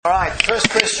right, first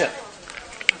question.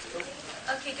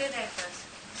 Okay, go there first.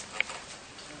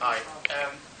 Hi.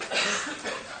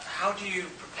 How do you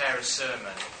prepare a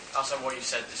sermon? As of what you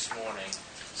said this morning,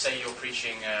 say you're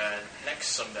preaching next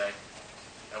Sunday,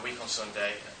 a week on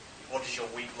Sunday. What does your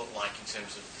week look like in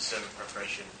terms of the sermon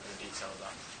preparation and the detail of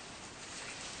that?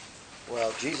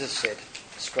 Well, Jesus said,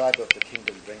 the scribe of the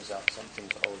kingdom brings out some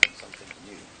things old and some things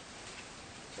new.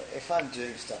 So if I'm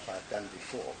doing stuff I've done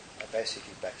before, I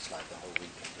basically backslide the whole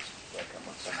week and just wake up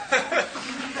on Sunday.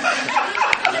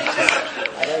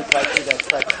 I don't quite do that,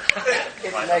 but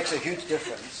it makes a huge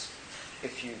difference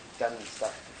if you've done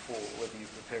stuff before, whether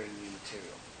you're preparing new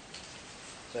material.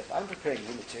 So if I'm preparing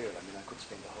new material, I could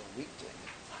spend the whole week doing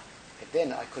it. But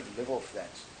then I could live off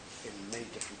that in many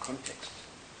different contexts.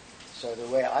 So the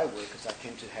way I work is I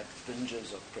tend to have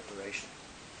binges of preparation,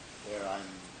 where I'm,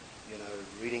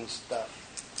 reading stuff,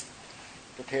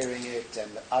 preparing it, and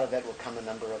out of that will come a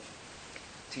number of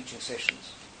teaching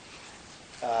sessions.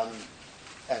 And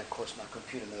of course, my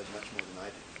computer knows much more than I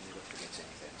do. It never forgets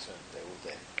anything, so they're all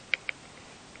there.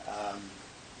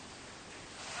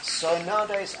 So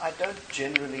nowadays, I don't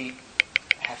generally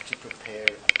have to prepare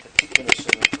a particular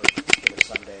sermon for a particular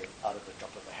Sunday out of the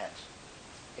drop of a hat.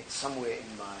 It's somewhere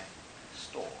in my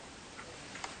store.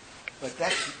 But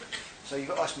so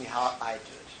you asked me how I do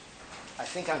it. I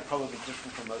think I'm probably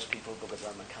different from most people because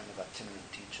I'm a kind of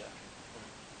itinerant teacher.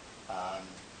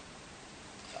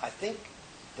 I think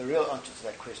the real answer to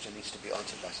that question needs to be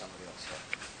answered by somebody else here.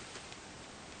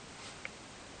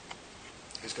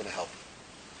 Who's going to help?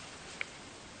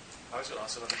 I was going to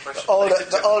answer another question.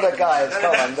 The older guys,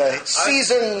 come on. The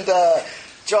seasoned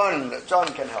John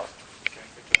can help.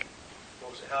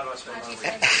 How do I spend my week?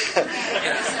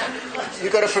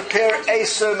 You've got to prepare a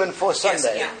sermon for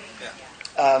Sunday. Yes,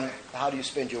 How do you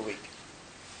spend your week?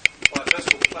 Well, I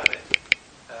first of all plan it,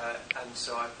 and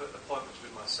so I put appointments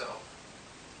with myself,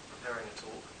 preparing a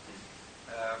talk.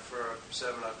 For a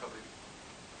sermon, I probably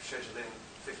schedule in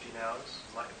 15 hours.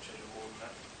 I might even schedule more than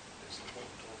that. It's an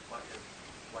important talk. It might go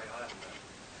way higher than that.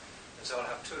 And so I'll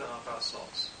have 2.5 hour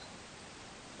slots.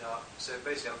 Now, so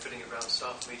basically I'm fitting it around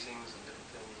staff meetings and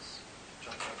different things,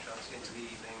 chunks into the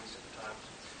evenings, different times.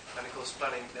 And of course,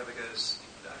 planning never goes,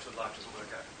 the actual life doesn't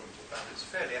work out according to plan. It's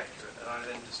fairly accurate, and I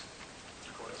then just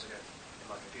record it as I go in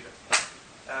my computer.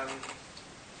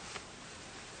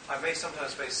 I may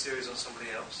sometimes base series on somebody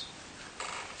else.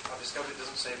 I've discovered it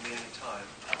doesn't save me any time,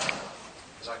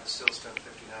 because I can still spend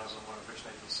 15 hours on one of Rich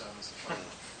Nathan's sermons and try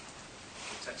and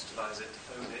contextualize it,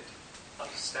 own it,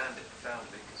 understand it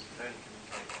profoundly, because you can only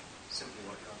communicate simply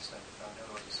what you understand profoundly,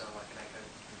 otherwise you sound like an echo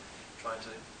trying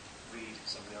to read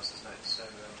somebody else's notes. So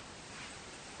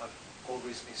I've more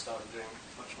recently started doing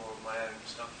much more of my own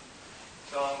stuff.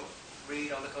 So I'll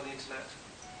read, I'll look on the internet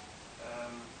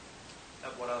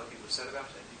at what other people have said about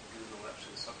it. You can Google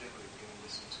actually the subject, or you can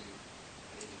listen to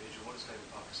an individual. What does David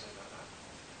Parker say about that?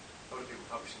 A lot of people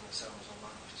publishing their sermons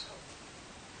online, which is helpful.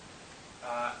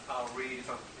 I'll read, if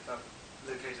I've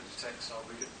located the text, I'll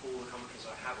read all the commentaries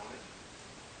I have on it,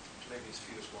 which maybe as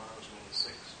few as one, or as many as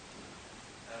 6,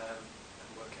 and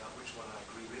work out which one I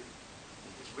agree with.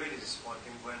 It's really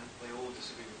disappointing when they all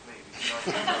disagree with me, because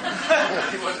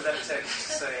I wanted that text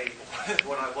to say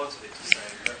what I wanted it to say,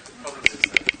 but the problem is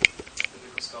that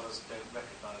biblical scholars don't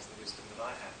recognise the wisdom that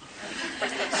I have.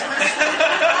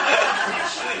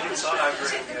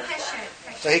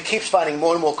 So he keeps finding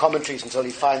more and more commentaries until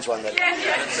he finds one that...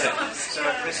 So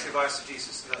at risk of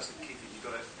eisegesis, that's the key thing. You've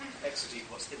got to exegete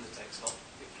what's in the text, not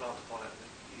plant upon it and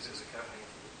use it as a coat hanger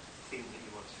for the theme that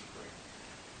you want to bring.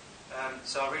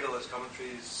 So I read all those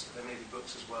commentaries. There may be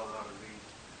books as well that I would read.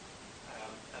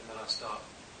 And then I start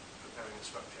preparing a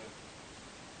structure,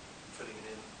 filling it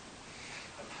in.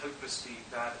 I'm hopelessly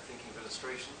bad at thinking of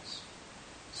illustrations.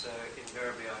 So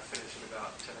invariably I finish at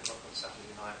about 10 o'clock on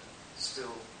Saturday night,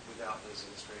 still without those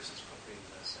illustrations properly in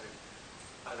there. So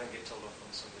I then get told off on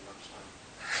Sunday lunchtime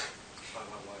by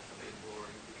my wife for being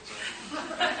boring because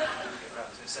I didn't get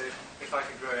around to it. So if I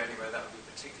could grow anywhere, that would be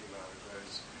particularly where I would grow,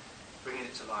 is bringing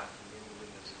it to life and bringing the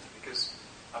windows in it. Because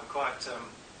I'm quite,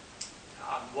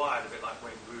 I'm wired a bit like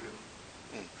Wayne Grudem.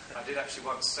 I did actually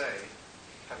once say,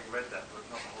 having read that book,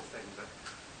 not the whole thing, but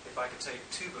if I could take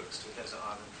 2 books to a desert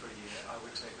island for a year, I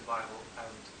would take the Bible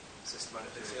and Systematic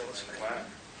Theology.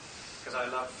 Because I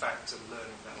love facts and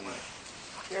learning that way.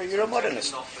 You're a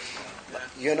modernist.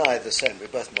 You and I are the same. We're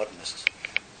both modernists.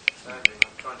 Exactly.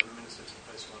 I'm trying to minister to the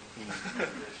postman.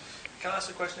 Can I ask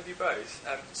a question of you both?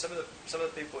 Some of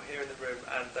the people here in the room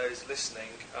and those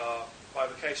listening are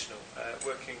bivocational,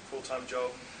 working full-time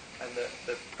job, and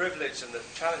the privilege and the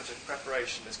challenge of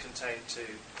preparation is contained to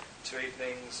 2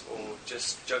 evenings or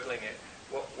just juggling it.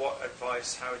 what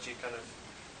advice, how would you kind of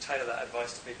tailor that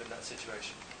advice to people in that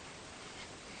situation?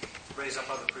 Raise up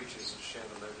other preachers and share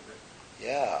the load of it.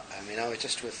 Yeah, I mean, I was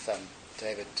just with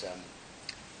David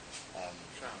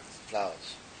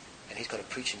Flowers, and he's got a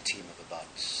preaching team of about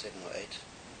 7 or 8,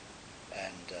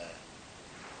 and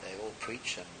they all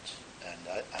preach, and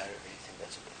I really think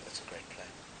that's a great plan.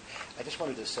 I just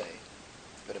wanted to say,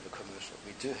 a bit of a commercial,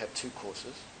 we do have 2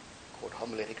 courses called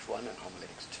Homiletics 1 and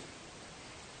Homiletics 2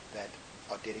 that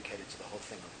are dedicated to the whole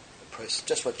thing, the process,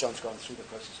 just what John's gone through, the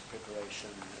process of preparation,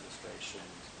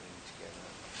 illustrations, bringing together.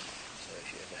 So if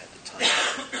you ever had the time.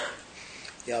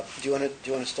 Yeah, do you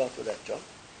want to start with that, John?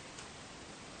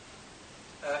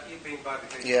 You've been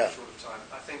bivocating Yeah. for a short of time.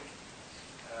 I think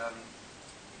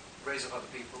raise up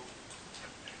other people.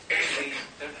 We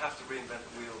don't have to reinvent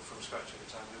the wheel from scratch every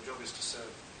time. Your job is to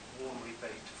serve warmly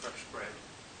baked fresh bread.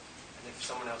 And if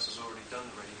someone else has already done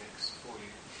the ready mix for you,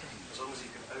 as long as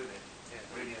you can own it,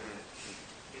 really own it,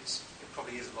 it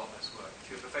probably is a lot less work.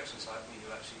 If you're a perfectionist like me,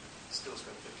 you'll actually still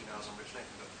spend 15 hours on Rich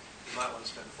Nathan, but you might want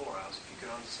to spend 4 hours. If you can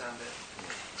understand it,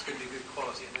 it's going to be good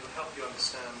quality, and it'll help you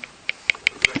understand the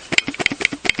progression of the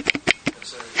talk. And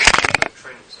so,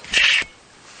 training yourself.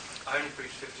 I only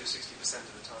preach 50 or 60%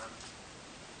 of the time.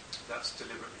 That's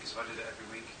deliberate, because if I did it every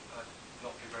week, I'd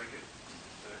not be very good.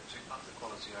 So to up the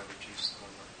quality, I reduce the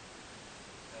number.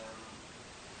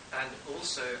 And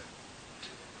also,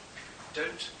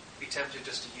 don't be tempted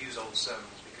just to use old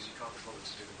sermons because you can't be bothered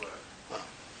to do the work.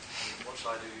 What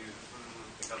shall I do?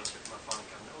 I think I'll just look at my filing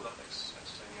cabinet. Oh, that looks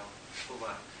entertaining. I'll pull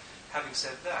that. Having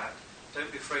said that,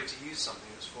 don't be afraid to use something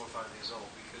that's 4 or 5 years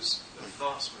old, because the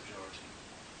vast majority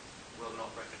will not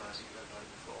recognise that you've ever done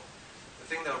it before. The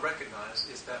thing they'll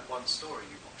recognise is that one story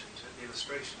you popped into it, the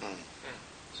illustration.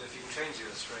 So if you can change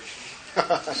the illustration,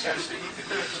 seriously, you can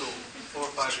do it all 4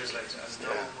 or 5 years later, and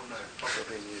no one will know.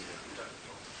 Probably you don't at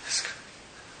all.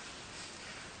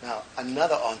 Now,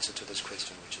 another answer to this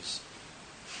question, which is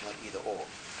not either or,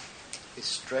 is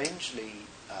strangely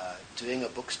doing a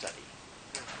book study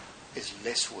is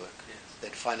less work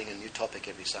than finding a new topic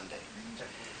every Sunday.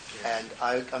 And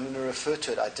I'm going to refer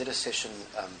to it. I did a session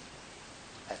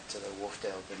at the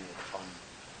Wharfdale Vineyard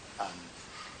on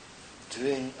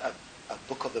doing a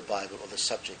book of the Bible, or the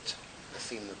subject, the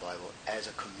theme of the Bible, as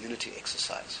a community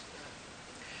exercise.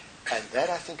 And that,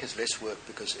 I think, is less work,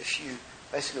 because if you,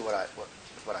 basically what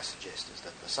I suggest is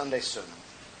that the Sunday sermon,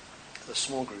 the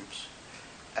small groups,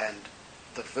 and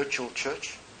the virtual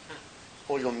church,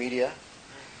 all your media,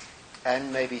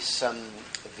 and maybe some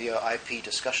VOIP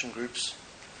discussion groups,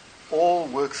 all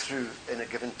work through in a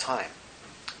given time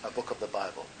a book of the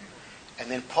Bible. And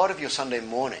then part of your Sunday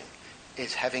morning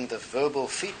is having the verbal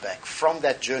feedback from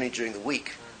that journey during the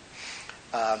week,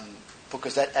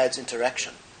 because that adds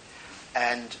interaction.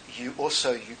 And you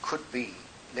could be,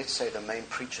 let's say the main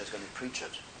preacher is going to preach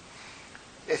it.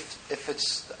 If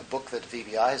it's a book that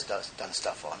VBI has done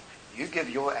stuff on, you give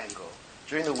your angle.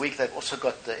 During the week, they've also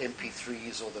got the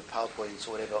MP3s or the PowerPoints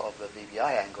or whatever of the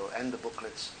VBI angle and the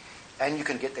booklets, and you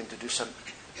can get them to do some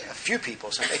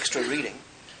extra reading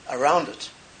around it.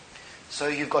 So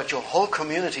you've got your whole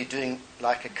community doing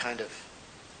like a kind of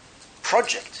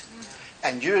project,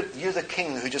 and you're the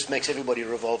king who just makes everybody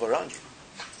revolve around you.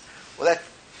 Well,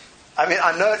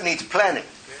 I know it needs planning,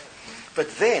 but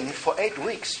then for 8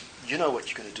 weeks, you know what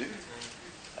you're going to do.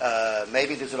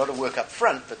 Maybe there's a lot of work up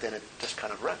front, but then it just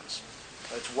kind of runs.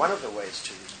 So it's one of the ways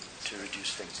to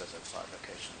reduce things as a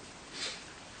bivocation.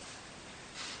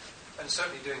 And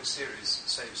certainly doing series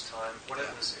saves time,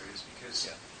 whatever the series, because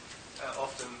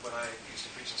often when I used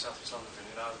to preach in South West London,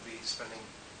 I would be spending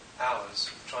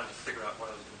hours trying to figure out what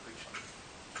I was going to preach on.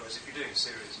 Whereas if you're doing a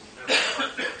series and you know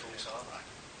what the talks are,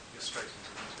 you're straight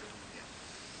into the material.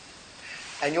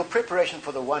 And your preparation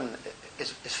for the one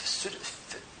is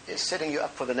setting you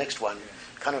up for the next one,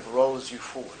 kind of rolls you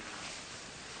forward.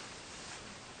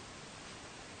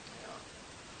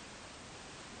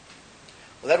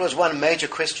 Well, that was one major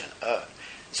question.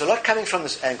 There's a lot coming from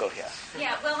this angle here.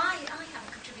 Yeah, well, I haven't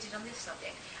contributed on this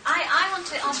subject. I want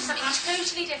to ask something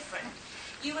totally different.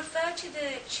 You refer to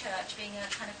the church being a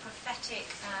kind of prophetic,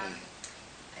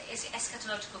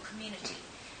 eschatological community.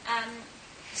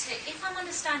 So if I'm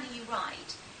understanding you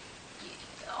right,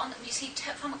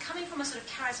 coming from a sort of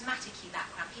charismatic-y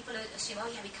background, people assume,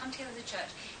 we come together in the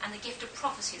church and the gift of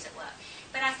prophecy is at work.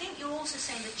 But I think you're also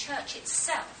saying the church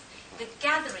itself, the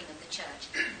gathering of the church,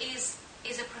 is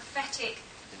a prophetic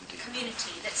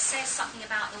community that says something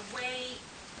about the way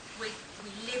we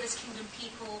live as kingdom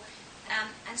people.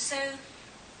 And so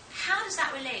how does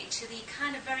that relate to the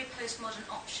kind of very postmodern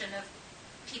option of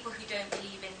people who don't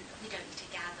believe in, we don't need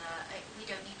to gather,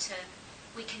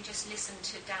 we can just listen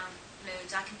to down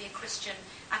loads. I can be a Christian.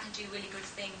 I can do really good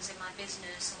things in my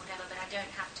business and whatever, but I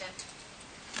don't have to.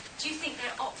 Do you think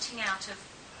they're opting out of?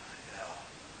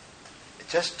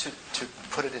 Just to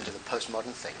put it into the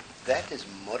postmodern thing, that is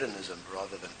modernism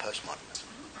rather than postmodernism.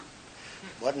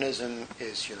 Modernism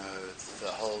is, the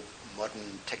whole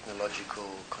modern technological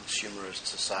consumerist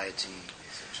society,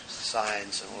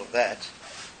 science and all of that,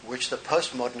 which the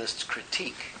postmodernists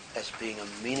critique as being a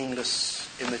meaningless,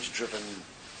 image-driven,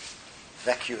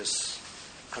 vacuous,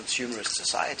 consumerist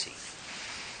society.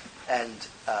 And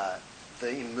the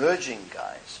emerging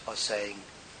guys are saying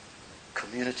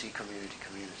community, community,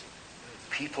 community.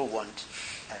 People want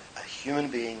a human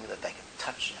being that they can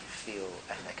touch and feel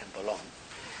and they can belong.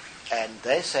 And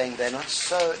they're saying they're not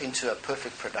so into a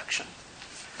perfect production.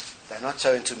 They're not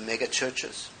so into mega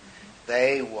churches.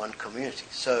 They want community.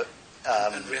 So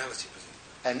and reality.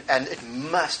 And it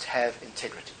must have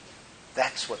integrity.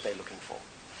 That's what they're looking for.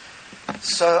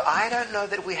 So I don't know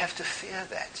that we have to fear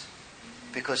that,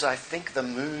 because I think the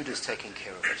mood is taking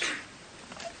care of it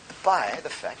by the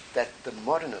fact that the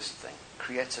modernist thing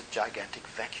creates a gigantic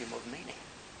vacuum of meaning.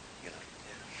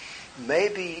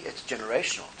 Maybe it's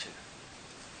generational too.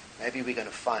 Maybe we're going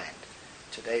to find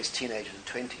today's teenagers and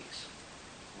 20s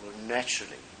will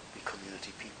naturally be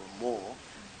community people more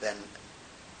than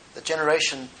the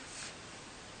generation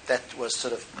that was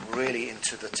sort of really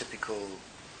into the typical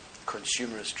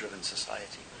consumerist-driven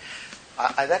society.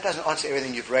 That doesn't answer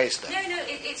everything you've raised, though. No,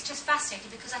 it's just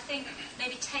fascinating, because I think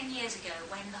maybe 10 years ago,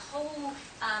 when the whole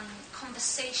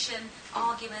conversation,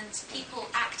 arguments, people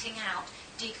acting out,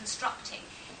 deconstructing,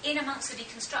 in amongst the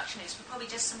deconstructionists were probably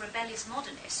just some rebellious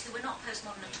modernists who were not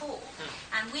postmodern at all.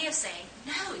 And we are saying,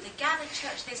 no, the gathered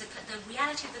church, there's the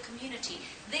reality of the community.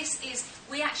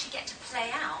 We actually get to play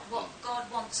out what God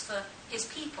wants for his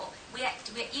people.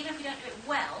 Even if we don't do it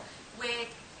well, we're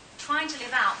trying to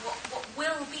live out what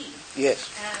will be.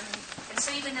 Yes. And so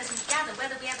even as we gather,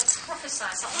 whether we ever prophesy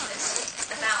something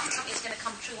about something that's going to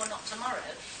come true or not tomorrow,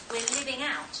 we're living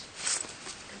out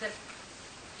the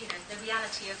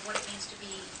reality of what it means to be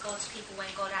God's people when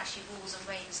God actually rules and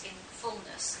reigns in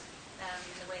fullness,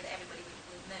 in the way that everybody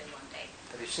will know one day.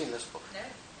 Have you seen this book? No.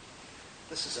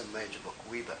 This is a major book,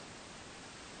 Weber,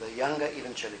 The Younger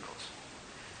Evangelicals.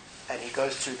 And he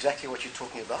goes through exactly what you're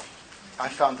talking about. I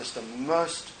found this the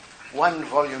most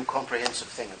one-volume comprehensive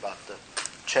thing about the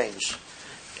change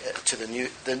to the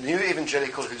new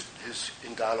evangelical who's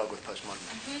in dialogue with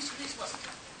postmodernism. And who's what?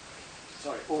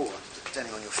 Sorry,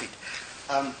 standing on your feet.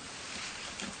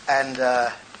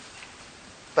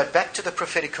 But back to the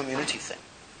prophetic community thing.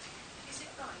 Is it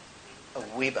right?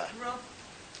 Weber. Rob?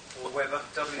 Or Weber.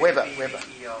 Weber.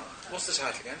 W-E-B-E-R. What's the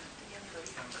title again?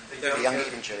 The Young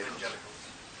Evangelicals.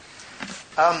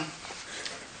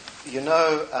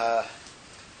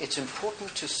 It's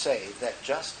important to say that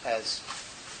just as,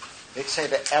 let's say,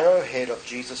 the arrowhead of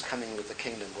Jesus coming with the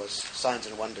kingdom was signs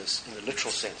and wonders in the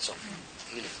literal sense of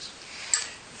healings,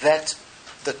 that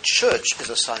the church is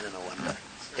a sign and a wonder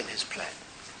in his plan.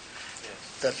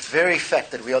 Yes. The very fact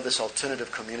that we are this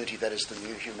alternative community that is the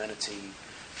new humanity,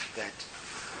 that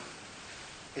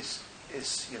is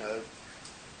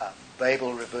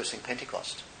Babel reversing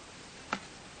Pentecost.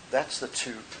 That's the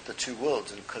two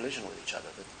worlds in collision with each other,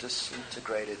 the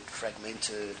disintegrated,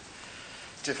 fragmented,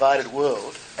 divided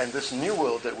world, and this new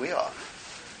world that we are.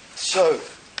 So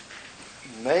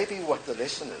maybe what the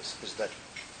lesson is that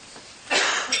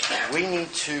we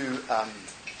need to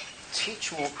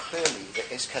teach more clearly the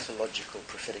eschatological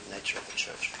prophetic nature of the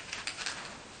church.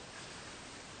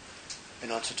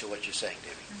 In answer to what you're saying,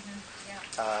 Debbie. Mm-hmm.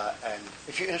 Yeah. And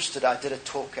if you're interested, I did a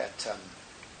talk at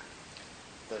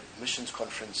the missions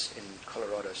conference in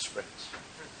Colorado Springs,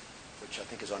 which I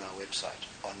think is on our website,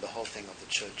 on the whole thing of the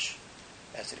church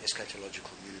as an eschatological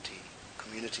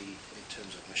community in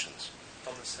terms of missions.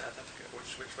 On the South Africa,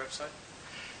 which website?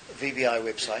 VBI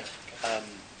website.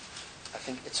 I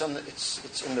think it's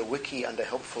in the wiki under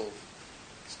helpful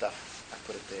stuff. I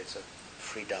put it there. It's a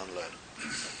free download.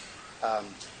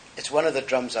 It's one of the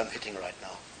drums I'm hitting right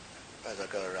now as I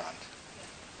go around,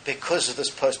 because of this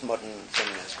postmodern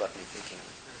thing has got me thinking.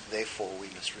 Therefore, we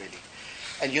must really,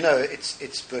 and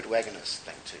it's Bert Waggoner's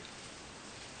thing too.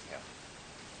 Yeah.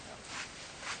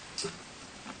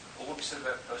 Well, what we said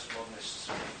about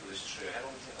postmodernists is true. How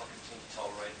long do you think I'll continue to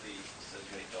tolerate the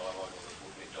 30-minute dialogue or the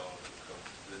 40-minute dialogue,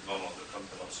 the monologue that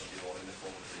comes on Sunday morning in the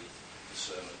form of the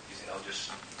sermon? Do you think I'll just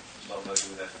start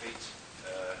voting with their feet?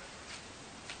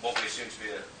 What we assume to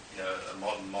be a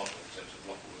modern model in terms of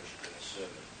block worship in a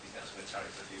sermon, do you think that's going to tarry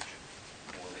for the future?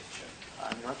 Or will it change?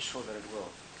 I'm not sure that it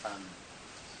will.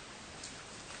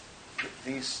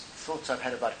 These thoughts I've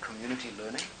had about community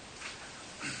learning,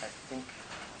 I think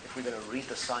if if we're going to read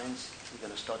the signs, we're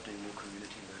going to start doing more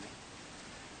community learning,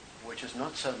 which is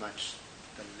not so much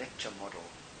the lecture model,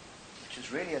 which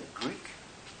is really a Greek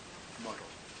model.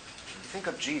 You think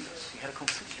of Jesus, he had a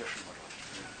completely different model.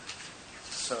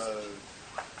 So,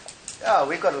 yeah,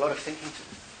 we've got a lot of thinking to do.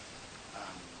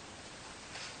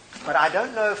 But I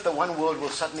don't know if the one world will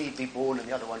suddenly be born and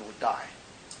the other one will die.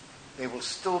 There will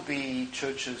still be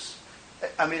churches.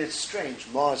 I mean, it's strange.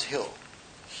 Mars Hill,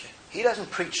 he doesn't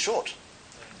preach short.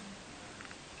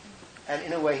 And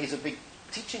in a way, he's a big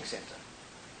teaching center.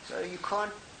 So you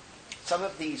can't, some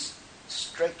of these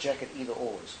straitjacket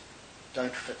either-ors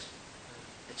don't fit.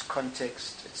 It's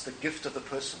context, it's the gift of the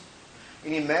person.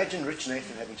 And imagine Rich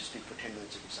Nathan having to speak for 10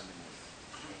 minutes every Sunday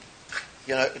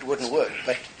morning. It wouldn't work.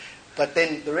 But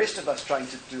then the rest of us trying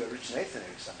to do a Rich Nathan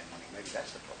every Sunday morning, maybe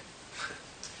that's the problem.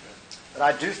 But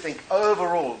I do think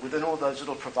overall, within all those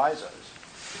little provisos,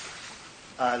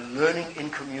 learning in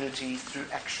community, through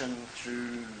action,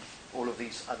 through all of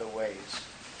these other ways,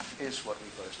 is what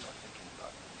we've got to start thinking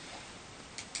about.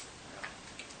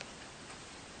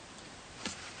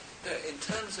 In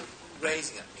terms of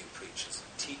raising up new preachers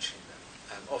and teaching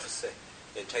them, obviously,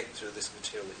 take them through this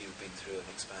material that you've been through and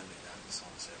expanding that and so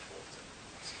on and so forth, and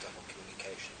stuff on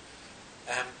communication.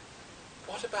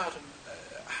 What about them?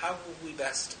 How will we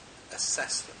best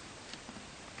assess them?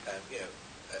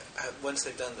 Once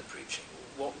they've done the preaching,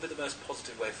 what would be the most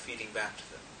positive way of feeding back to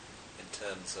them in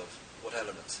terms of what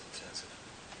elements, in terms of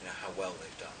how well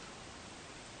they've done?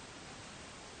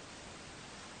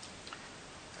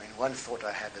 I mean, one thought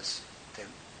I have is, Tim,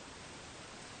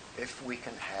 if we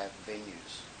can have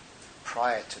venues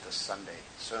prior to the Sunday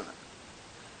sermon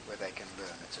where they can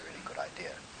learn, it's a really good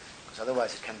idea. Because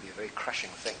otherwise it can be a very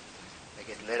crushing thing. They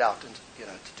get let out and,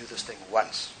 to do this thing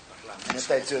once. And if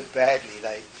they do it badly,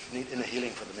 they need inner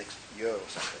healing for the next year or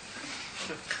something.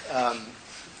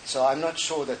 So I'm not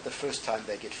sure that the first time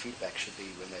they get feedback should be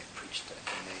when they've preached at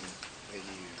the main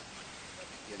venue,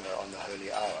 on the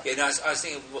holy hour. Yeah, no, I was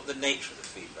thinking what the nature of the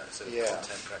feedback, so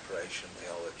content preparation,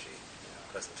 theology,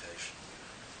 presentation.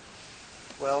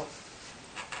 Well,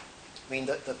 I mean,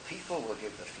 the people will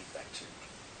give the feedback to.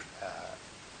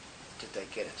 Did they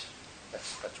get it?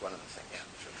 That's one of the things. Yeah,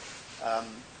 sure.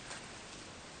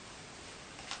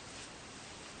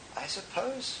 I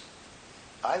suppose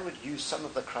I would use some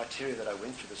of the criteria that I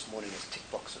went through this morning as tick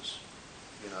boxes.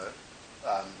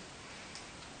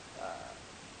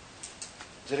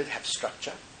 Did it have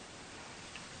structure?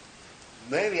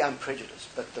 Maybe I'm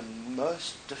prejudiced, but the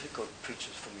most difficult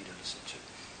preachers for me to listen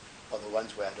to are the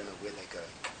ones where I don't know where they're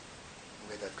going,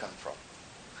 where they've come from.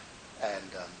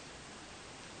 And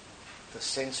the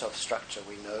sense of structure,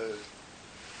 we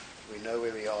know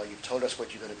where we are. You've told us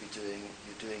what you're going to be doing.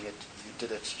 You're doing it. You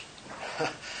did it.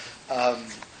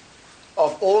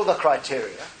 Of all the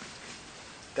criteria,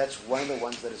 that's one of the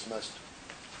ones that is most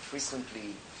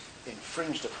frequently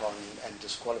infringed upon and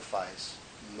disqualifies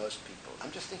most people.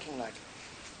 I'm just thinking like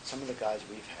some of the guys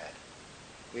we've had.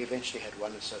 We eventually had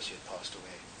one associate passed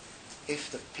away.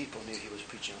 If the people knew he was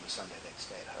preaching on a Sunday, they'd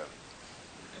stay at home.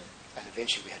 And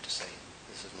eventually we had to say,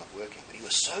 this is not working. But he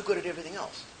was so good at everything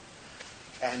else.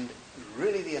 And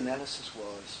really the analysis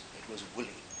was, it was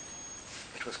woolly.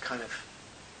 It was kind of,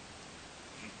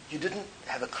 you didn't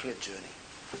have a clear journey.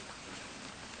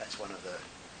 That's one of the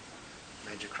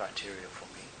major criteria for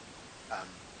me.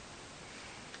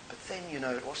 But then,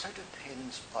 it also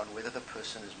depends on whether the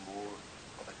person is more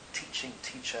of a teaching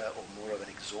teacher or more of an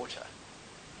exhorter.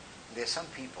 And there are some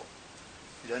people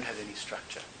who don't have any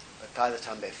structure, but by the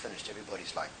time they've finished,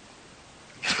 everybody's like,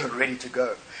 ready to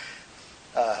go.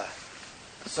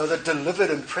 So the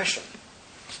delivered impression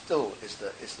still is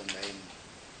the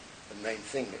main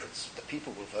thing. It's the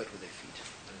people will vote with their feet.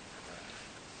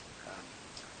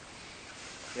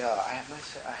 I must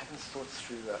say I haven't thought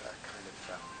through a kind of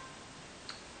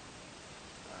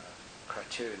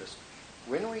criteria list.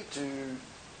 When we do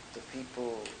the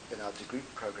people in our degree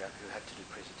program who have to do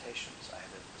presentations, I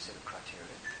have a set of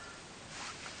criteria.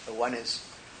 The one is,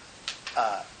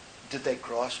 did they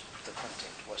grasp the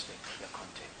content? Was there clear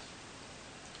content?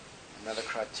 Another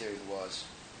criterion was,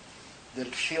 did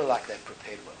it feel like they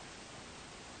prepared well?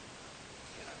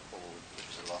 Or it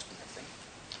was a last-minute thing.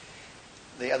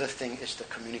 The other thing is the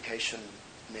communication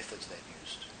methods they've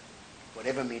used.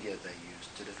 Whatever media they used,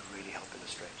 did it really help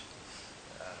illustrate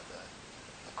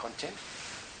the content?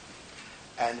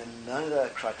 And another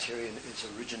criterion is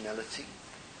originality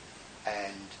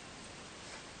and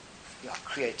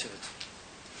creativity.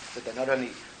 That they not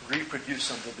only reproduced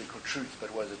some biblical truth,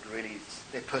 but was it really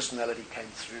their personality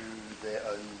came through their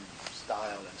own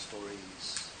style and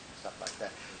stories, stuff like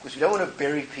that. Because you don't want to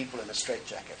bury people in a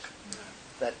straitjacket.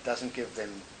 That doesn't give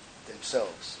them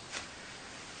themselves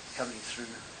coming through.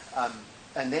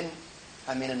 And then,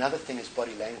 another thing is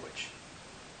body language.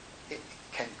 It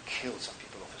can kill some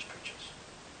people off as preachers.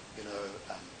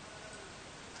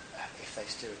 If they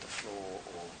stare at the floor,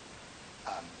 or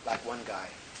like one guy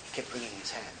kept wringing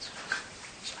his hands,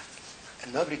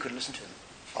 and nobody could listen to him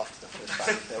after the first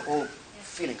time. They were all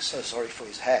feeling so sorry for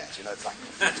his hands. It's like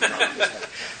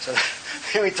so.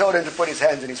 Then we told him to put his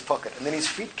hands in his pocket, and then his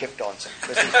feet kept dancing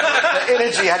because the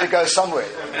energy had to go somewhere.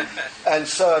 And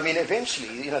so,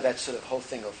 eventually, that sort of whole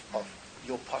thing of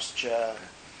your posture.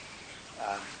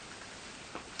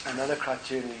 Another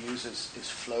criterion we use is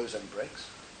flows and breaks.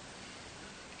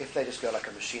 If they just go like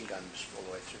a machine gun all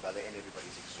the way through, by the end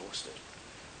everybody's exhausted.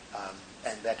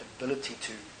 And that ability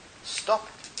to stop,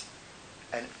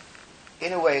 and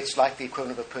in a way it's like the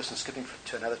equivalent of a person skipping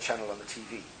to another channel on the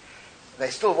TV.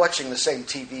 They're still watching the same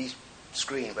TV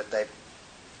screen, but the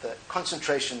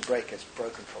concentration break has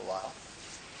broken for a while.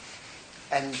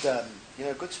 And,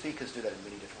 good speakers do that in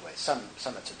many different ways. Some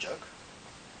it's a joke.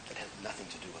 It has nothing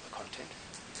to do with the content.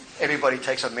 Everybody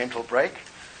takes a mental break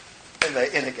in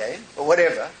the game, or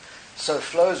whatever. So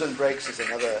flows and breaks is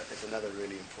another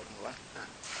really important one.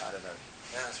 I don't know.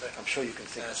 Yeah, that's very I'm sure you can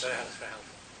think of something. something. That's very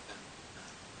helpful.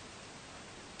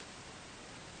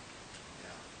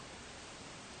 Yeah.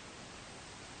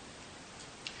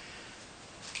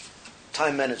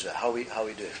 Time manager, how we doing?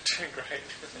 Doing great.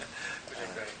 We're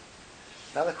doing great.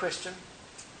 Another question?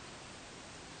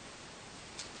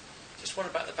 Just one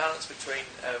about the balance between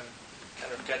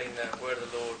kind of getting the word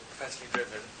of the Lord prophetically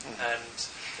driven and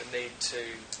the need to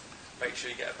make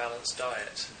sure you get a balanced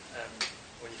diet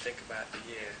when you think about the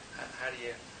year. How do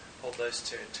you hold those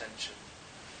two in tension?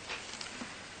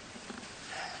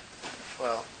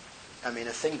 Well, a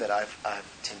thing that I've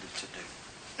tended to do,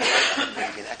 I've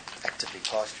really been actively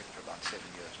pastoring for about 7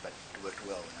 years, but it worked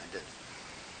well when I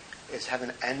did, is have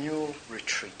an annual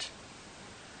retreat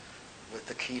with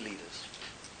the key leaders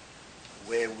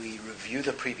where we review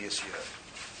the previous year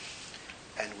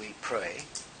and we pray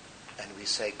and we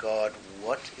say, God,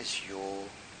 what is your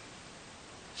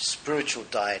spiritual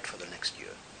diet for the next year?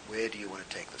 Where do you want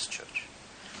to take this church?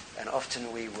 And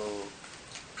often we will,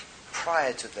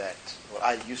 prior to that, well,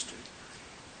 I used to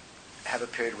have a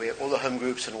period where all the home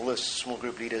groups and all the small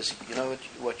group leaders,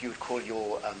 what you would call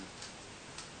your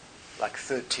like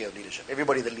third tier of leadership,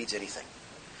 everybody that leads anything,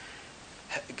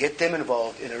 get them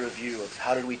involved in a review of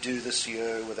how did we do this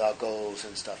year with our goals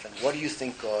and stuff, and what do you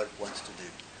think God wants to do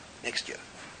next year?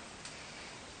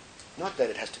 Not that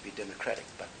it has to be democratic,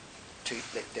 but to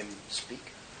let them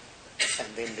speak, and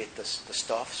then let the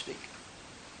staff speak.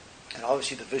 And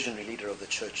obviously the visionary leader of the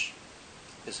church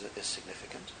is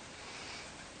significant.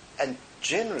 And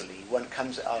generally one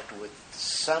comes out with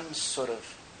some sort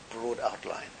of broad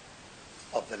outline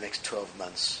of the next 12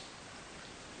 months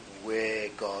where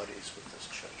God is with this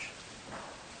church.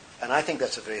 And I think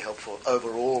that's a very helpful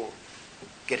overall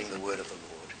getting the word of the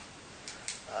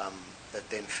Lord that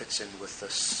then fits in with the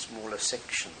smaller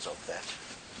sections of that.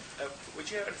 Would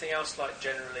you have anything else like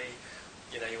generally,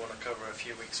 you want to cover a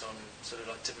few weeks on sort of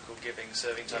like typical giving,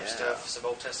 serving type stuff, some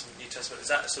Old Testament, New Testament? Is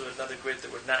that sort of another grid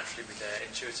that would naturally be there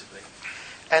intuitively?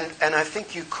 And I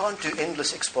think you can't do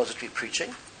endless expository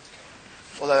preaching.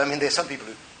 Although, there's some people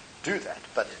who do that,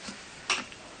 but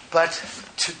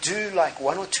to do like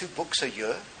 1 or 2 books a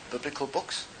year, biblical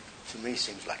books, to me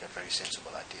seems like a very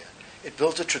sensible idea. It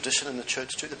builds a tradition in the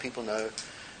church too, that people know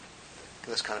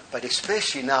this kind of. But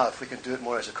especially now, if we can do it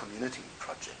more as a community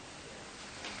project,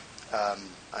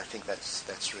 I think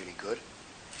that's really good.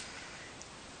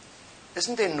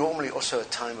 Isn't there normally also a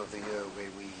time of the year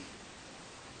where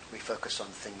we focus on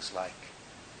things like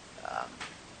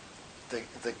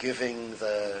the giving,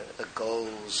 the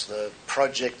goals, the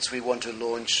projects we want to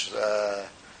launch?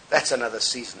 That's another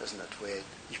season, isn't it? Where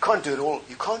you can't do it all.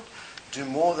 You can't do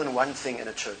more than one thing in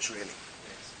a church, really,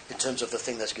 in terms of the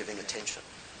thing that's giving attention.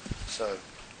 So,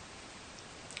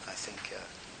 I think, yeah.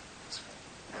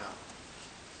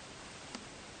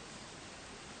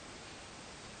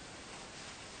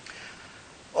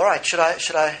 All right. Should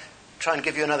I try and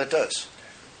give you another dose?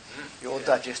 You're all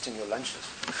digesting your lunches.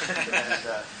 And,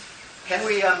 can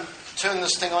we turn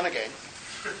this thing on again?